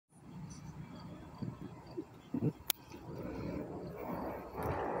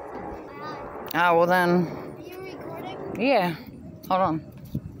Oh, well then. Are you recording? Yeah. Hold on.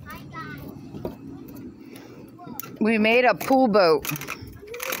 Hi, guys. We made a pool boat.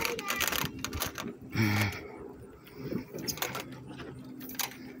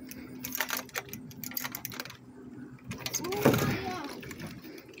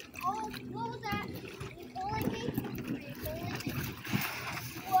 Oh, what was that? It's calling me?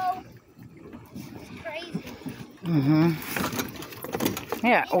 Whoa. Crazy.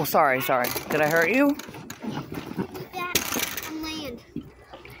 Yeah. Oh, sorry. Did I hurt you? That on land.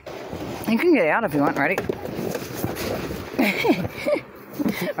 You can get out if you want. Ready?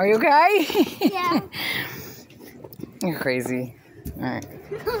 Are you okay? Yeah. You're crazy. All right.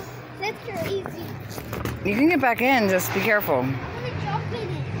 That's crazy. You can get back in. Just be careful. I'm gonna jump in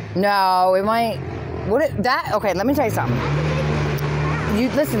it. No, it might. Okay, let me tell you something. You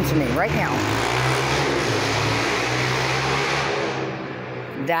listen to me right now.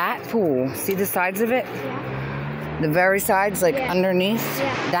 That pool, see the sides of it? Yeah. The very sides, like Yeah. underneath?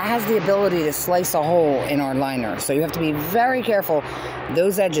 Yeah. That has the ability to slice a hole in our liner. So you have to be very careful.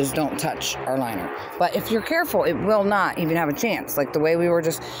 Those edges don't touch our liner. But if you're careful, it will not even have a chance. Like the way we were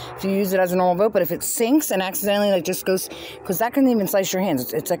just, if you use it as a normal boat, but if it sinks and accidentally like just goes, because that can even slice your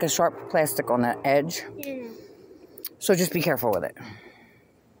hands. It's like a sharp plastic on that edge. Yeah. So just be careful with it.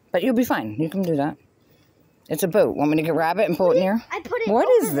 But you'll be fine. You can do that. It's a boat. Want me to grab it and pull it in here? I put it What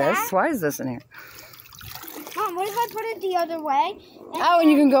over is this? that. Why is this in here? Mom, what if I put it the other way? Oh, and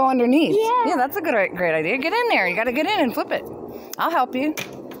you can go underneath. Yeah. Yeah, that's a great idea. Get in there. You got to get in and flip it. I'll help you.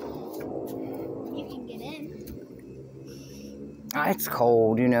 You can get in. It's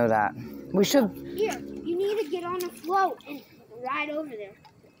cold. You know that. We should... Here, you need to get on a float and ride over there.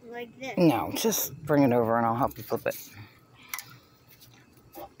 Like this. No, just bring it over and I'll help you flip it.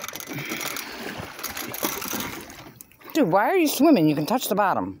 Dude, why are you swimming? You can touch the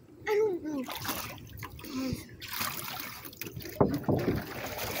bottom. I don't know.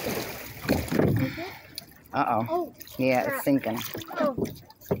 Uh-oh. Oh. Yeah, crap. it's sinking. Oh.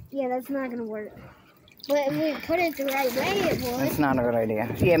 Yeah, that's not going to work. But if we put it the right way, it would. That's not a good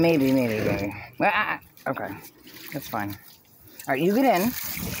idea. Yeah, maybe. Well, okay. That's fine. All right, you get in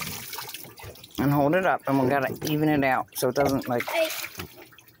and hold it up, and we got to even it out so it doesn't, like... Hey.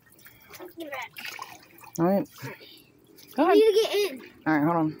 Get back. All right. Go I ahead. need to get in. All right,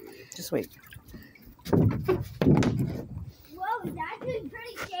 hold on. Just wait. Whoa, that's been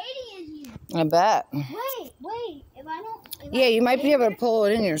pretty shady in here. I bet. Wait. If I don't... Yeah, you might be able to pull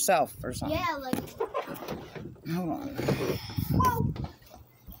it in yourself or something. Yeah, like... Hold on.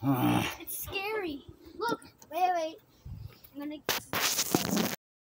 Whoa.